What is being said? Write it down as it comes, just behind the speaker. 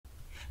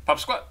Pop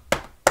Squat,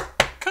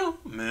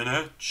 coming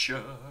at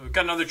ya.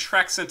 Got another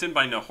track sent in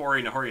by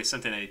Nahori. Nahori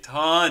sent in a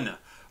ton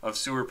of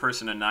Sewer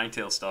Person and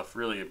 9TAILS stuff,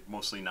 really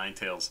mostly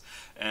 9TAILS.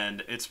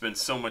 And it's been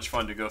so much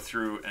fun to go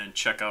through and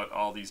check out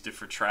all these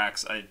different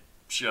tracks. I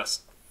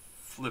just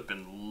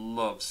flippin'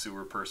 love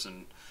Sewer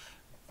Person,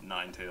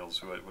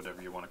 9TAILS,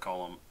 whatever you want to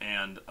call them.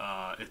 And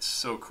it's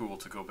so cool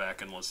to go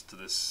back and listen to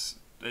this,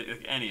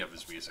 any of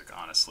his music,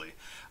 honestly.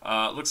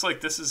 Looks like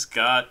this has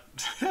got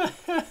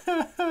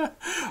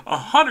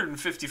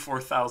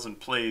 154,000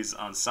 plays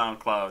on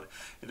SoundCloud.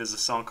 It is a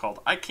song called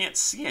I Can't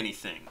See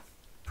Anything,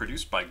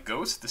 produced by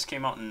Ghost. This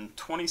came out in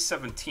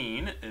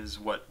 2017, is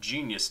what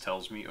Genius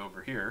tells me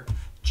over here.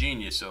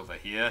 Genius over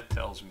here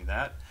tells me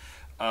that.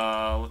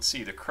 Let's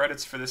see, the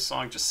credits for this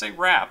song just say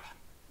rap.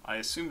 I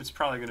assume it's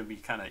probably going to be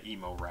kind of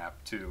emo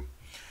rap, too.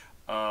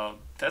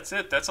 That's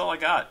it. That's all I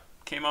got.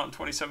 Came out in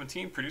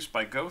 2017, produced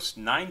by Ghost.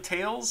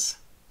 9TAILS,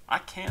 I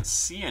Can't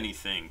See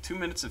Anything. 2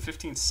 minutes and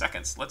 15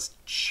 seconds. Let's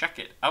check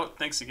it out.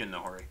 Thanks again,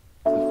 Nahori.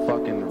 The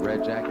fucking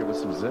red jacket with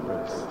some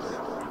zippers.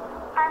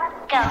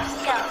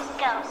 Ghost, ghost,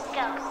 ghost,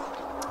 ghost.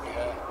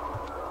 Yeah.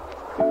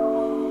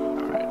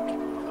 Alright.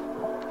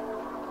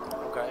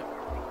 Okay.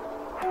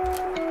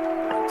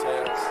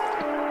 9TAILS.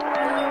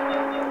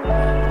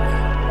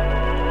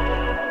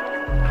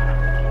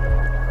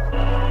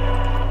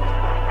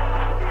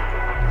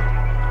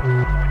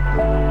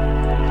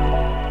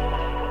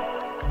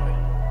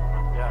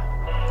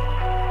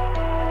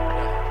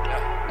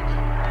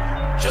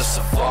 Just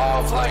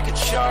evolve like a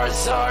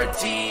Charizard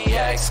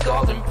DX,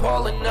 golden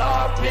pulling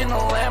up in a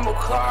Lambo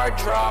car,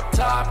 drop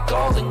top,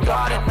 golden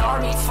got an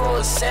army full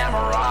of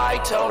samurai,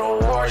 total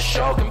war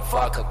shogun,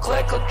 fuck a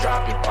click, I'll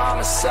drop you by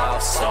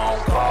myself, stone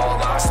cold,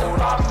 lost and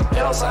popping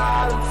pills, I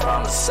hide them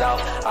from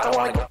myself, I don't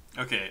wanna go.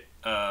 Okay,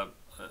 I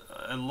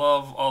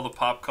love all the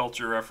pop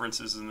culture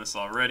references in this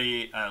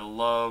already. I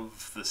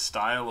love the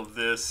style of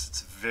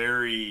this.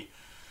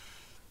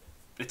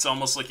 It's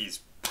almost like he's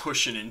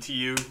pushing into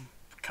you,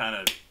 kind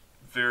of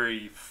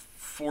very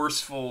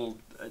forceful,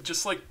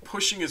 just like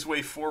pushing his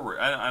way forward.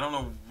 I don't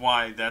know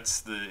why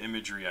that's the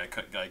imagery I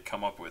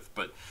come up with,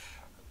 but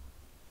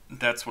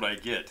that's what I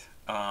get.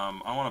 I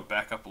want to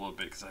back up a little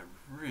bit because I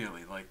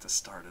really like the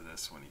start of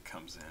this when he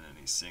comes in and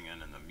he's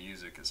singing and the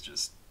music is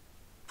just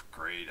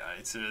great.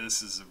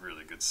 This is a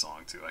really good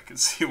song too. I can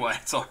see why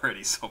it's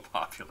already so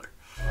popular.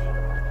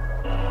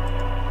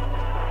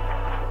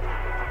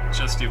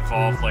 Just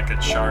evolved like a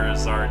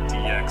Charizard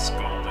DX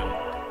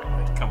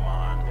Golden. Come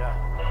on.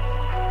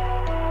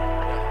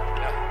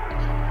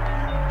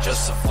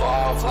 Just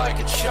evolve like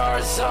a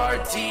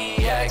Charizard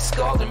DX,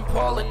 golden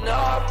pulling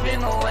up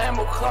in a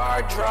Lambo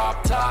car,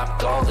 drop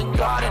top, golden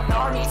got an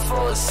army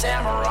full of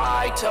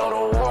samurai,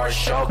 total war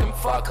shogun,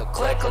 fuck a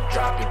click, I'll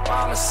drop you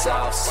by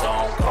myself,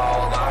 stone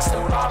cold, lost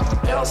and popping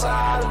pills, I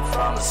hide them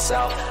from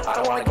myself, I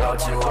don't wanna go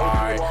too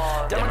hard,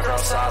 them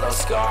girls saw those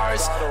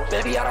scars,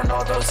 baby I don't know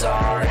what those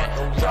are,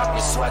 drop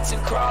your sweats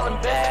and crawl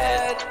in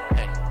bed,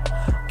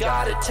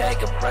 gotta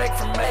take a break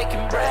from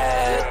making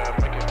bread.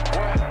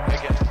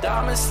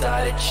 Diamond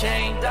studded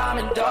chain,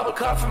 diamond double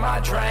cup for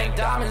my drink,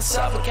 diamond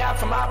supper cap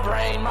for my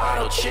brain,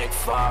 model chick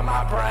for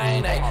my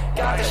brain. Ay,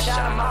 got the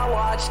shot in my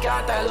watch,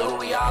 got that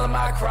Louis all in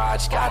my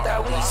crotch, got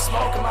that weed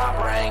smoke in my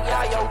brain,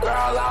 got your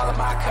girl all in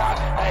my cock.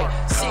 Hey,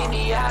 see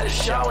me at a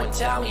show and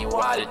tell me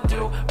what to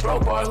do. Bro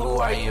boy, who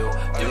are you?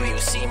 Do you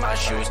see my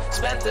shoes?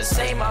 Spent the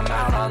same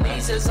amount on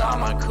these as on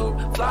my coupe,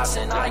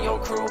 flossing on your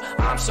crew.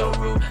 I'm so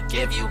rude,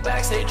 give you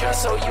backstage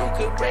just so you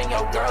could bring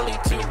your girlie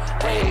too.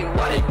 Hey,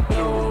 what it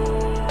do?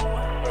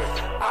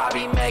 I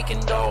be making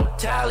dough,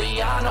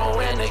 Italiano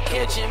in the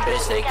kitchen,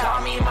 bitch, they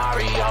call me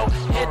Mario.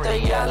 Hit the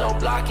yellow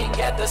block and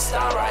get the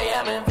star, I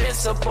am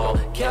invincible.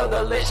 Kill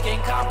the Lich King,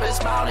 Compass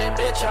Mountain,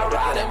 bitch, I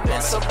ride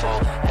invincible.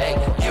 Hey,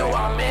 you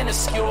are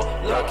minuscule,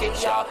 look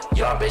at y'all,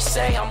 your bitch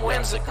say I'm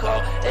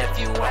whimsical. If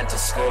you went to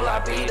school,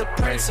 I'd be the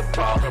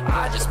principal.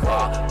 I just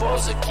bought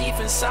bowls of Keef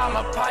inside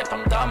my pipe,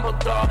 I'm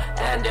Dumbledore.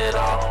 End it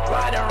all,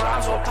 writing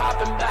rhymes while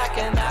popping back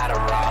in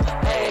Adderall.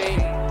 Hey,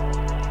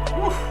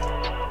 woo.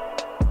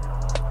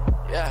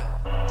 Yeah,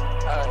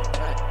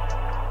 alright.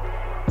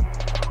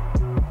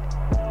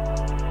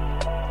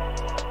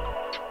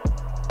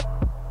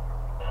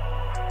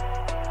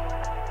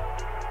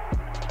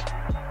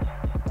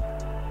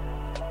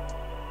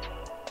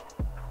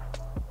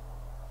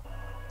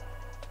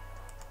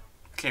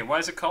 Okay, why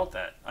is it called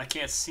that? I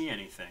can't see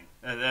anything.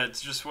 That's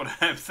just what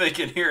I'm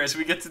thinking here as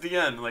we get to the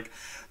end. Like,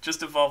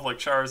 just evolved like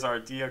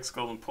Charizard, DX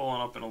Golden,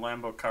 pulling up in a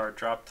Lambo car,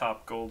 drop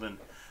top Golden,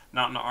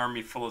 not an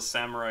army full of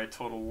samurai,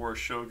 total war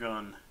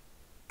shogun.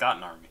 Got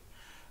an army.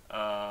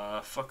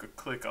 Fuck a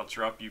click, I'll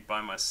drop you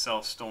by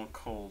myself. Stone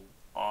Cold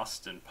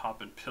Austin,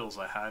 popping pills,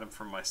 I hide them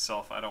from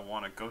myself. I don't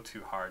want to go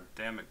too hard.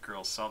 Damn it,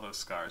 girl, saw those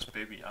scars.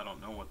 Baby, I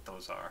don't know what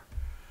those are.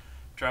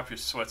 Drop your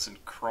sweats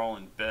and crawl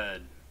in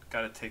bed.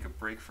 Gotta take a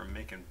break from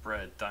making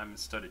bread. Diamond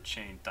studded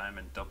chain,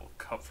 diamond double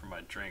cup for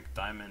my drink.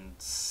 Diamond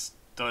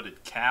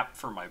studded cap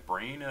for my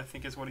brain, I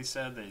think is what he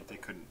said. They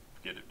couldn't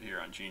get it here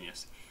on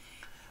Genius.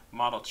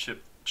 Model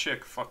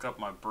chick, fuck up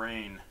my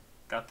brain.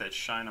 Got that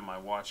shine on my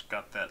watch,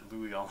 got that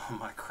Louis all on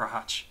my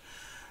crotch.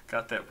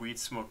 Got that weed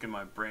smoke in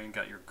my brain,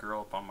 got your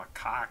girl up on my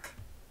cock.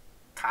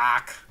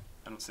 Cock!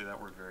 I don't say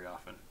that word very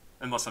often.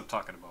 Unless I'm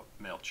talking about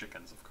male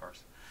chickens, of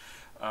course.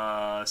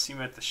 See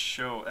me at the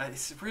show.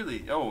 It's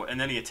really... Oh, and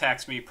then he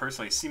attacks me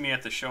personally. See me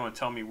at the show and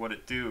tell me what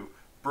it do.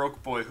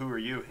 Broke boy, who are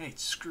you? Hey,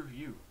 screw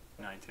you,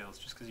 9TAILS.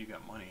 Just because you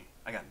got money.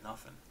 I got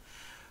nothing.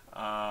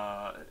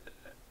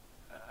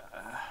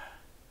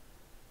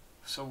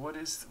 So what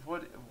is...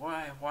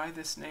 Why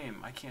this name?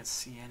 I can't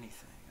see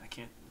anything. I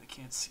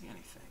can't see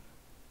anything.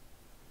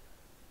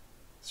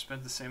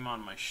 Spent the same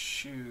on my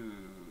shoe,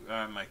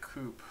 my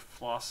coupe,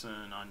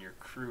 flossing on your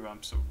crew.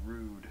 I'm so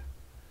rude.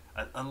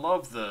 I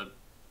love the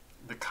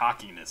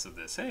cockiness of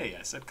this. Hey,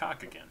 I said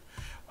cock again.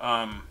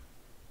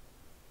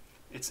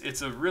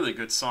 It's a really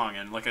good song,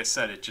 and like I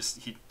said, it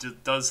just he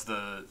does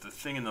the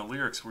thing in the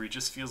lyrics where he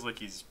just feels like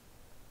he's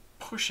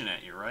pushing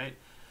at you, right?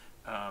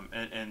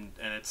 And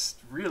it's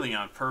really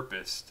on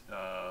purpose.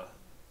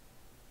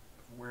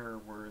 Where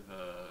were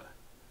the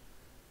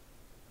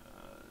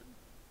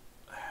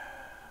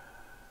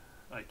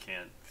I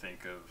can't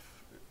think of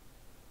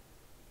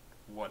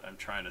what I'm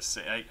trying to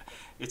say.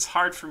 It's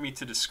hard for me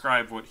to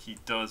describe what he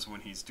does when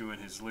he's doing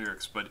his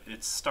lyrics, but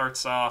it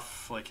starts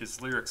off like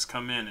his lyrics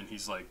come in and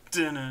he's like,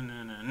 and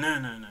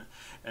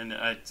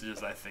I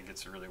think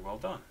it's really well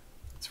done.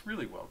 It's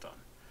really well done.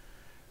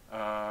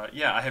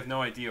 Yeah, I have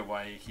no idea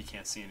why he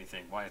can't see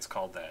anything, why it's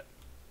called that.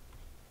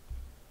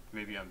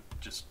 Maybe I'm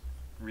just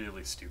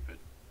really stupid.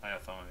 I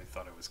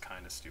thought it was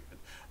kind of stupid.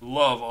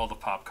 Love all the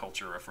pop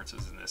culture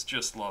references in this.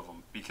 Just love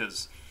them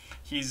because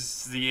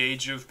he's the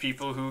age of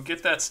people who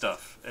get that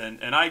stuff,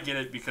 and I get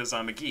it because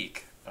I'm a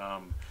geek.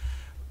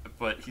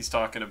 But he's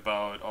talking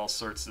about all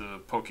sorts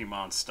of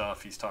Pokemon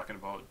stuff. He's talking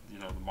about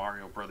the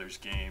Mario Brothers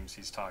games.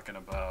 He's talking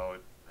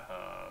about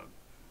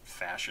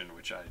fashion,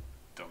 which I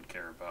don't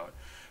care about.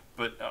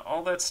 But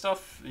all that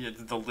stuff,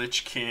 the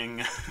Lich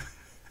King.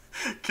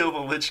 Kill the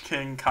Lich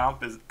King,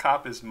 cop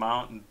is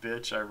mountain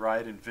bitch, I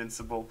ride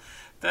invincible.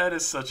 That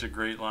is such a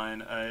great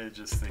line. I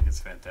just think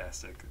it's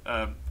fantastic.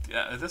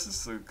 Yeah, this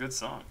is a good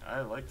song. I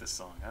like this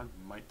song. I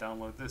might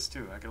download this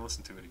too. I can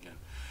listen to it again.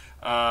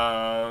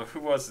 Who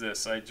was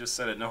this? I just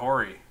said it.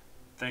 Nahori.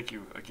 Thank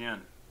you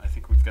again. I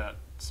think we've got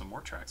some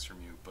more tracks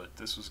from you, but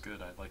this was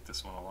good. I like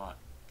this one a lot.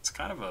 It's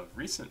kind of a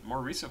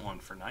more recent one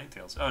for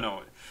 9TAILS. Oh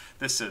no,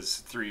 this is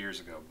 3 years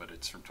ago, but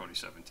it's from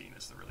 2017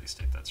 is the release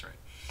date. That's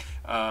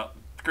right.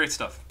 Great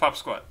stuff. Pop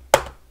Squat.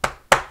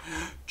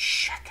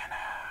 Check it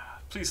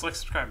out. Please like,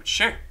 subscribe, and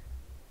share.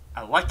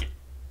 I like it.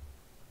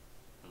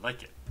 I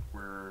like it.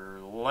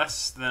 We're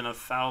less than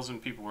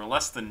 1,000 people. We're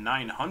less than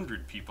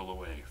 900 people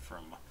away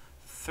from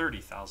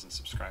 30,000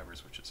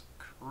 subscribers, which is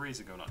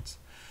crazy go nuts.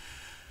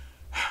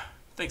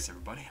 Thanks,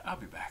 everybody. I'll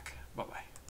be back. Bye-bye.